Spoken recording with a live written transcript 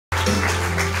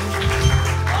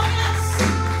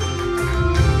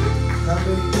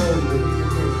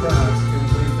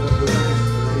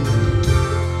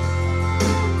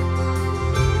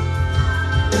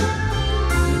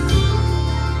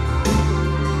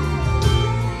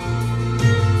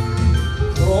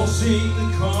sing the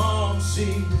calm,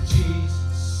 sing to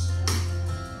Jesus.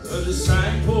 The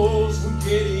disciples were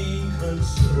getting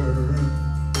concerned.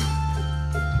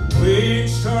 The wind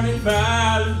started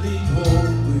violently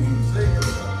blowing,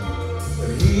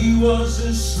 but he was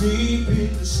asleep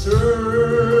in the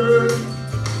stern.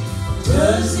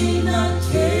 Does he not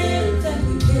care that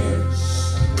we perish?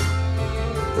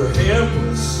 We're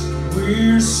helpless,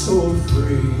 we're so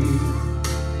afraid.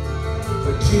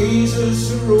 But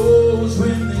Jesus arose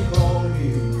when they called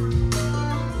him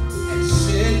and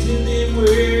said to them,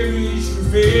 where is your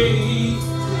faith?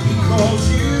 Because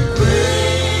you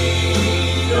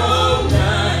prayed all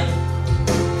night,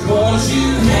 because you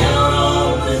held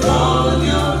on with all of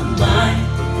your might.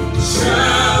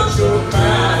 Shout your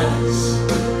cries,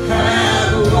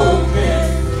 have awoken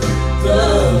the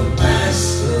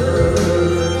Master.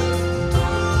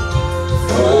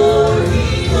 For he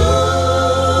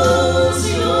knows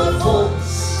your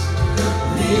voice.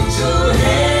 Lift your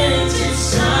hands, it's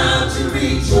time to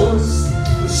rejoice.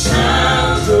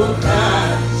 Shout your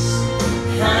cries,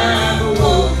 have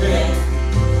awoken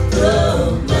the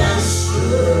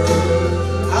Master.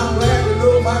 I'm glad to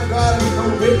know my God is no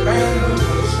big man who's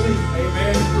asleep.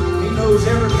 Amen. He knows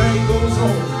everything goes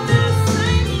on.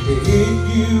 It hit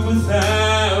you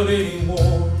without any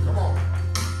warning. Come on.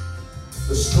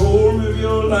 The storm of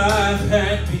your life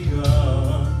had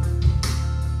begun.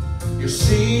 You're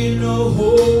seeing no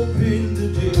hope in the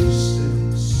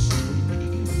distance.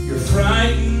 You're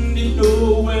frightened and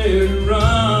know where to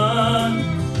run.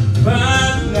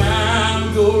 By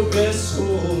now your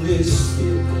vessel is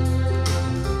filled,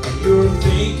 and you're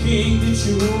thinking that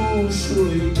you'll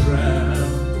surely drown.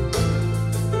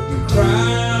 You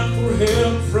cry out for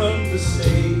help from the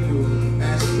Savior,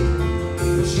 Master,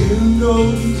 but you know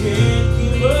you can't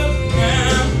give up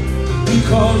now,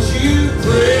 because you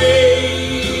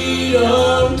prayed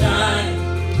all night,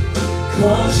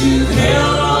 because you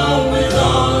held on with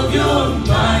all of your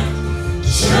might.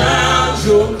 Shout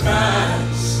your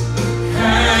cries,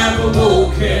 have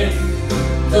awoken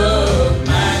the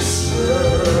Master.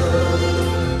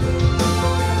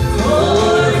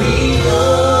 For he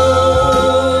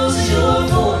knows your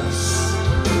voice.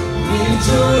 Lift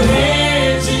your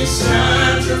hands, it's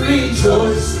time to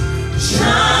rejoice.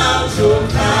 Shout your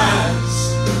cries,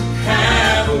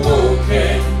 have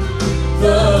awoken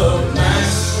the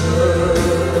Master.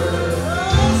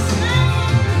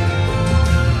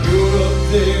 You're up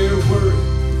there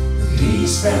worried,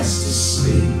 he's fast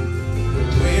asleep. The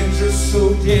winds are so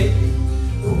deadly,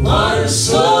 the water's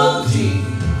so deep.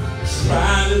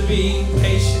 Try to be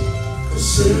patient, cause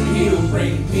soon he'll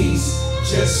bring peace.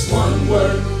 Just one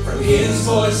word from his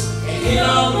voice, and it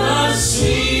all must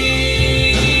cease.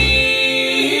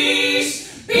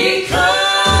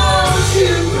 Because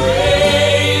you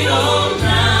prayed all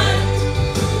night,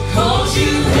 cause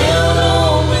you held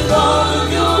on with all of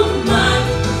your might.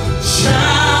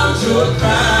 Shout your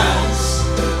cries,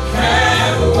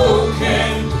 have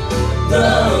awoken the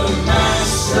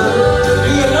Master. Do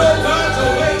you know God's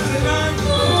awake tonight?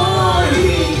 For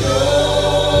he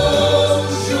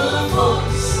knows your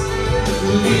voice.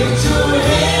 Lift your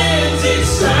hands,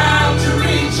 it's time to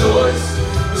rejoice.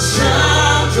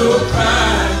 Shout your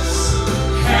cries,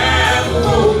 have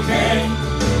awoken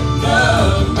the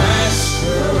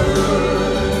Master.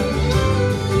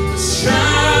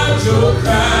 Shout your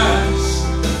cries,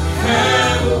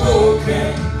 have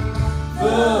awoken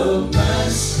the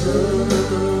Master.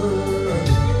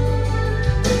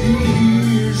 He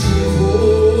hears your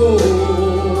voice,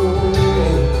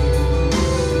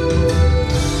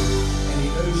 and he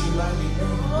knows you like he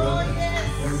knows, brother.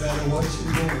 No matter what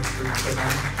you're going through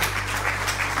tonight.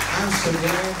 I'm so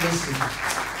glad, listen.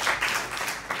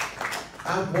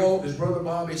 I've walked, as Brother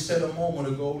Bobby said a moment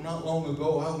ago, not long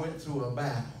ago, I went through a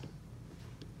battle.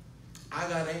 I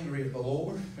got angry at the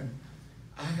Lord.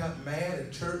 I got mad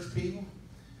at church people.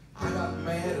 I got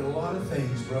mad at a lot of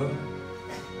things, brother.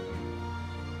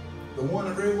 The one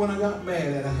of everyone I got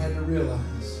mad at, I had to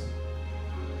realize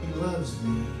he loves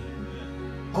me.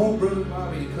 I want Brother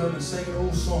Bobby to come and sing an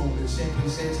old song that simply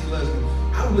says he loves me.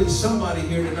 I believe somebody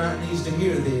here tonight needs to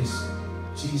hear this.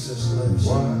 Jesus loves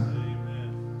you. Amen.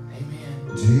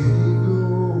 Did he go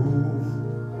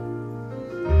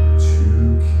to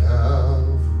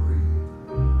Calvary?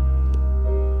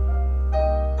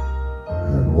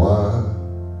 And why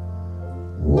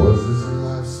was his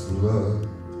life's blood?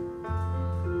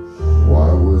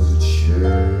 Why was it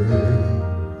shed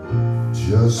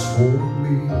just for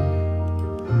me?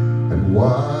 And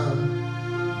why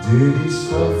did he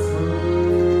suffer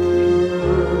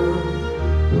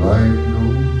like no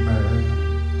man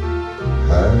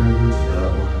had ever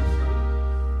done?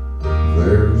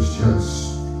 There's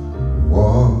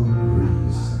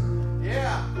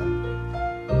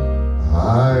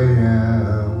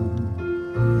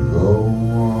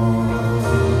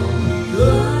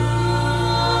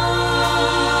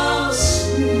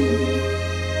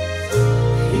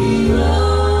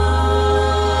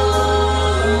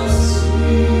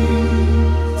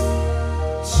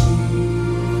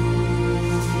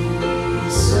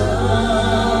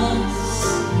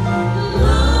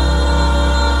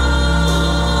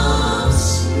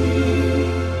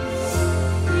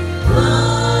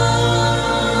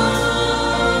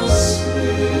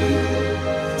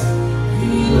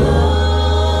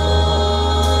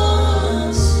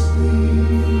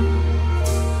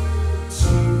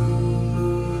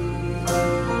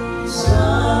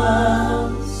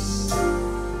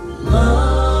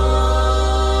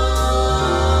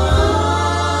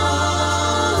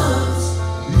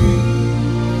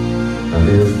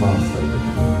here's my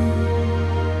favorite.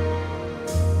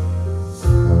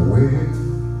 When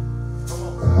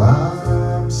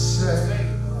I'm sad,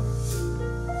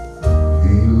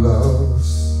 He loves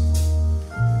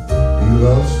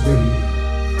me.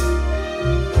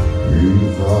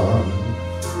 Even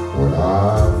when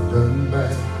I've done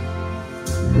bad,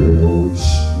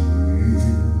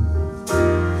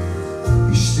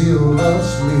 He still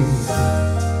loves me.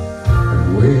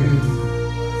 And when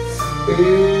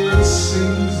it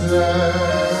seems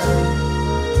that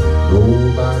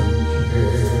nobody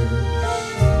cares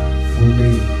for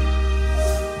me,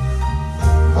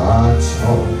 I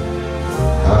talk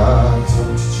to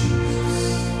Jesus,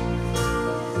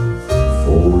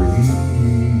 for He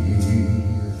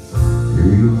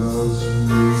loves me.